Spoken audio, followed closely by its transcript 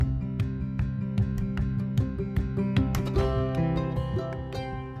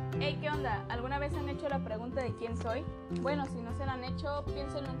hecho la pregunta de quién soy? Bueno, si no se la han hecho,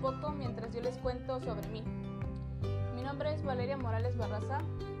 piénsenlo un poco mientras yo les cuento sobre mí. Mi nombre es Valeria Morales Barraza,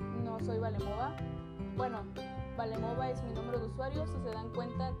 no soy Valemova. Bueno, Valemova es mi nombre de usuario, si se dan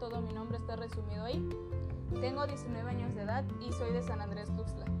cuenta todo mi nombre está resumido ahí. Tengo 19 años de edad y soy de San Andrés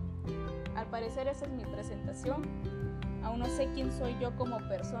Tuxtla. Al parecer esa es mi presentación. Aún no sé quién soy yo como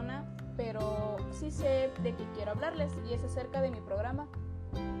persona, pero sí sé de qué quiero hablarles y es acerca de mi programa,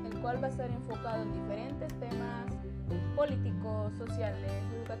 el cual va a estar enfocado en diferentes temas políticos, sociales,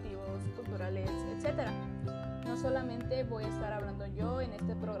 educativos, culturales, etc. No solamente voy a estar hablando yo en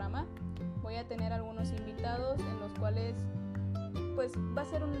este programa, voy a tener algunos invitados en los cuales pues va a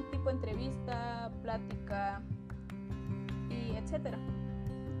ser un tipo de entrevista, plática y etc.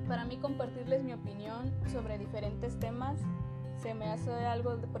 Para mí compartirles mi opinión sobre diferentes temas se me hace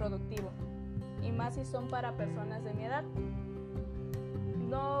algo productivo, y más si son para personas de mi edad.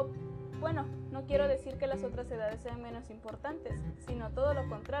 No quiero decir que las otras edades sean menos importantes, sino todo lo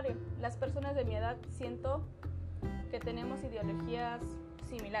contrario. Las personas de mi edad siento que tenemos ideologías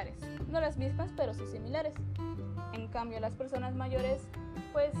similares, no las mismas, pero sí similares. En cambio, las personas mayores,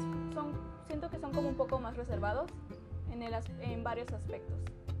 pues siento que son como un poco más reservados en varios aspectos.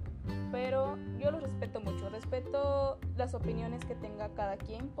 Pero yo los respeto mucho, respeto las opiniones que tenga cada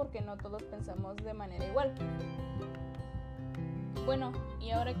quien porque no todos pensamos de manera igual. Bueno,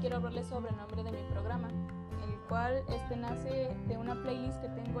 y ahora quiero hablarles sobre el nombre de mi programa, el cual nace de una playlist que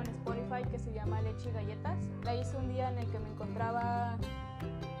tengo en Spotify que se llama Leche y Galletas. La hice un día en el que me encontraba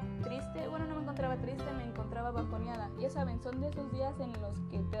triste, no me encontraba triste, me encontraba bajoneada. Ya saben, son de esos días en los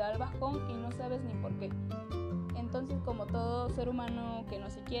que te da el bajón y no sabes ni por qué. Entonces, como todo ser humano que no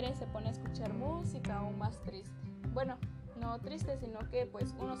se quiere, se pone a escuchar música aún más triste. Bueno, no triste, sino que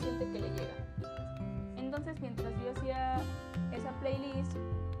pues uno siente que le llega. Entonces, mientras yo hacía esa playlist,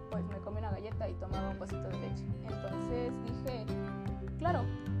 pues me comí una galleta y tomaba un vasito de leche. Entonces dije, claro,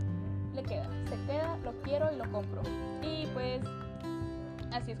 se queda, lo quiero y lo compro. Y pues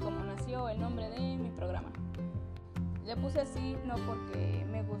así es como nació el nombre de mi programa. Le puse así no porque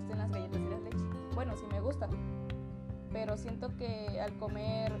me gusten las galletas y la leche. Bueno, sí me gusta, pero siento que al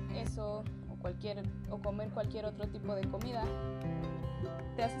comer eso o comer cualquier otro tipo de comida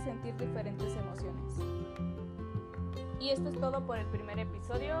te hace sentir diferentes emociones. Y esto es todo por el primer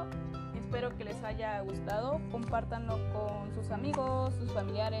episodio. Espero que les haya gustado. Compártanlo con sus amigos, sus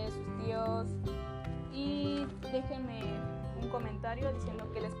familiares, sus tíos y déjenme un comentario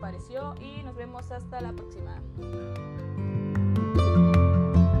diciendo qué les pareció y nos vemos hasta la próxima.